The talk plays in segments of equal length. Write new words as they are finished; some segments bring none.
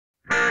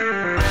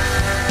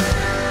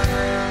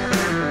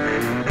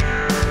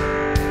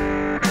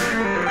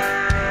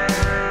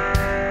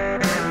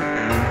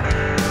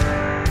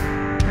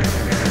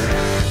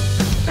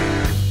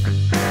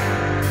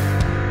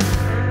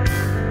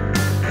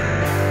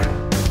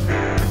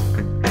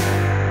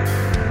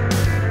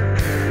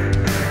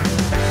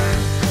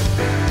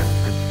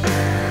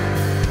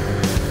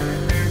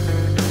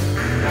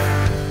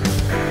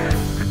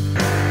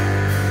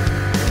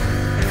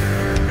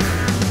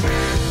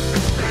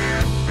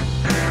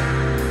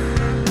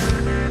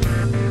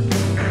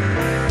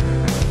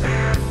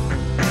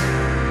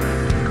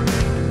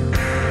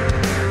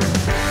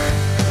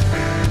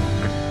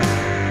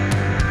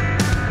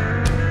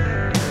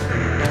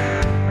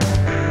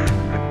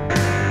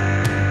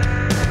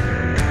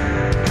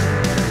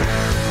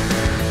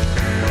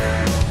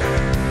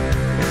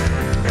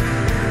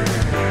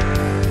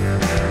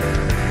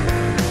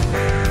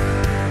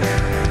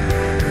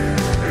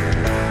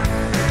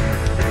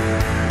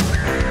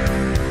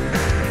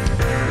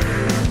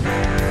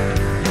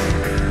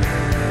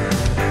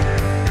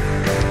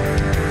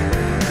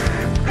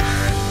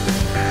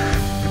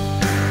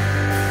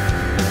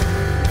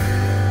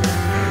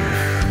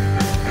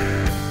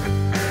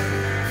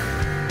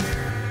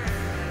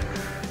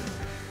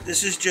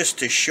This is just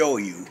to show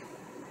you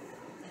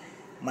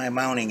my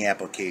mounting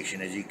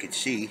application. As you can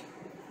see,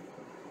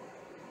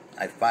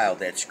 I filed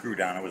that screw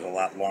down. It was a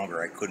lot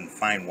longer. I couldn't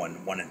find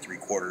 1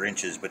 3/4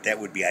 inches, but that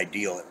would be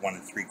ideal at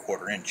 1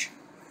 3/4 inch.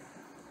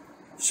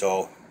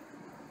 So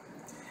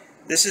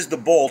this is the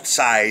bolt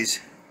size,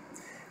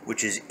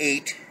 which is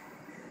 8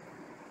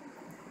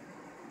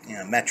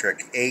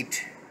 metric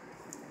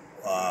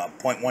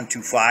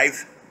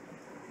 8.125,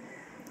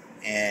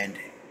 and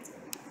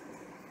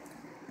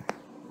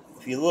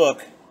if you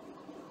look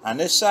on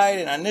this side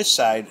and on this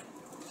side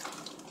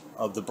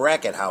of the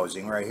bracket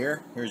housing right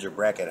here, here's your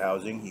bracket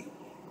housing.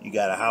 You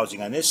got a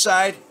housing on this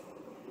side,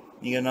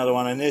 you got another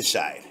one on this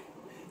side.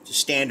 It's a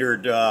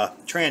standard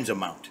Transom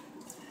Mount.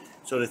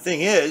 So the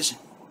thing is,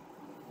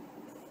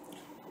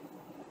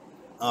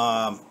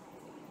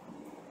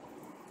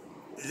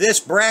 this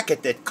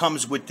bracket that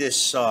comes with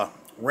this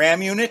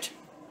ram unit,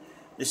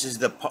 this is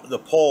the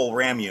pole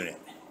ram unit.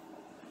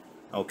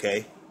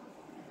 Okay,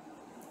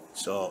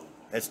 so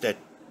that's that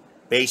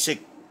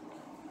basic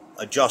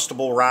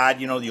adjustable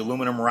rod, you know, the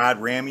aluminum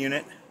rod ram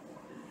unit.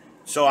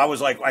 So I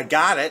was like, I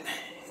got it,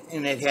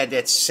 and it had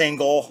that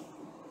single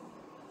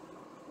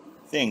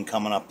thing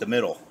coming up the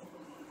middle,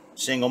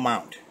 single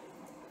mount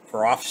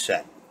for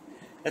offset.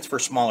 That's for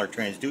smaller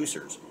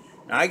transducers.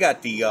 Now I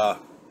got the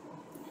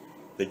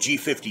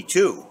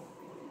G52,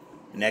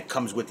 and that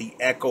comes with the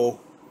EchoMap.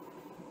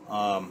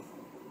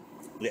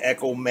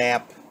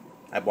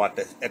 I bought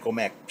the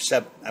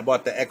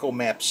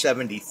EchoMap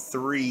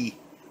 73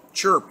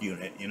 Chirp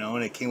unit, you know,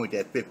 and it came with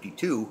that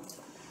 52,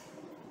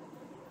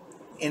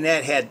 and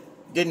that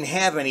didn't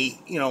have any,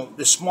 you know,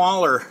 the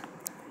smaller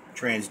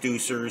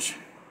transducers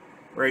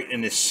right in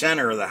the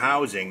center of the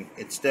housing.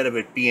 Instead of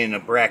it being a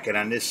bracket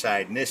on this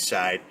side and this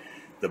side,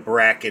 the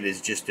bracket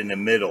is just in the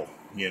middle,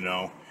 you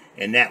know,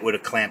 and that would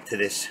have clamped to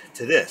this.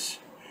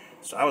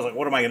 So I was like,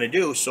 what am I going to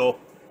do? So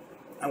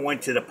I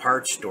went to the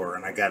parts store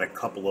and I got a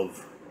couple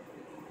of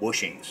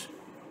bushings,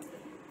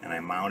 and I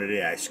mounted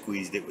it. I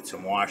squeezed it with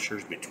some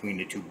washers between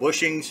the two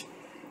bushings.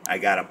 I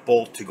got a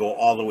bolt to go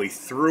all the way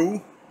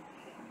through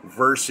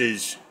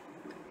versus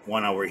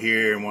one over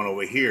here and one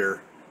over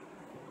here,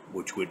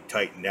 which would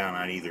tighten down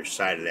on either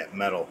side of that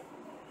metal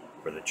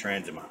for the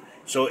Transom Mount.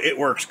 So it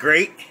works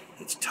great.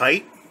 It's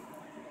tight.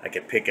 I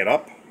can pick it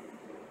up,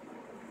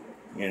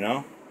 you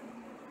know,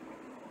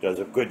 does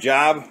a good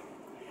job.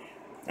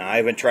 Now, I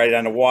haven't tried it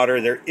on the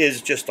water. There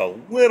is just a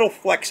little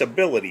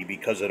flexibility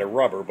because of the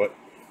rubber, but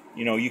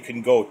you know, you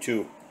can go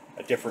to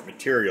a different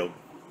material,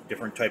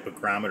 different type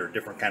of grommet,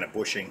 different kind of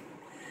bushing,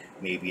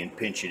 maybe, and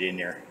pinch it in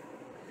there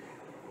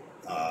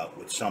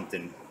with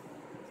something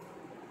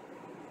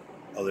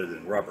other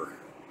than rubber.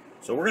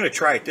 So we're going to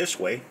try it this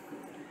way.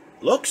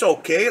 Looks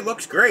okay. It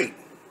looks great.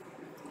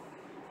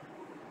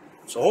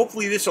 So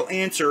hopefully this will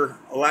answer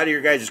a lot of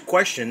your guys'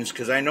 questions,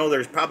 because I know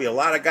there's probably a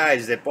lot of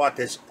guys that bought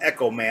this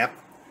EchoMap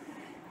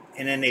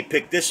and then they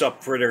picked this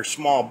up for their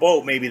small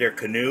boat, maybe their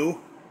canoe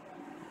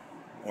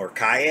or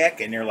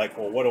kayak, and they're like,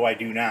 well, what do I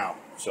do now?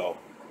 So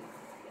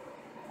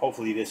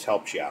hopefully this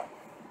helps you out.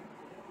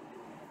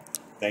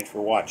 Thanks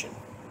for watching.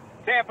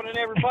 What's happening,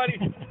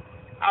 everybody?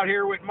 Out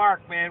here with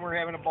Mark, man. We're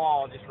having a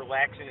ball, just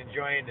relaxing,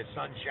 enjoying the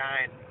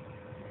sunshine.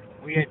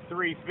 We had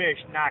 3 fish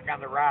knock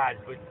on the rods,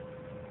 but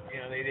you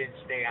know, they didn't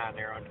stay on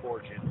there,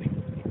 unfortunately.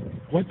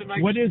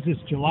 What is this,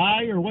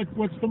 July, or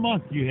what's the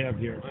month you have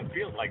here? Well, it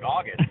feels like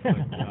August, but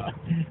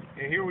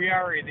here we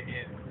are in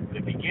the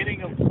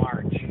beginning of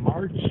March.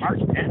 March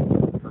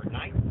 10th, or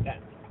 9th,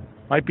 10th.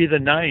 Might be the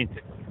 9th.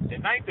 The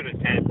 9th or the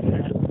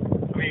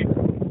 10th. I mean,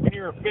 when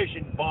you're a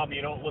fishing bum,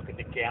 you don't look at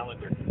the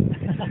calendar.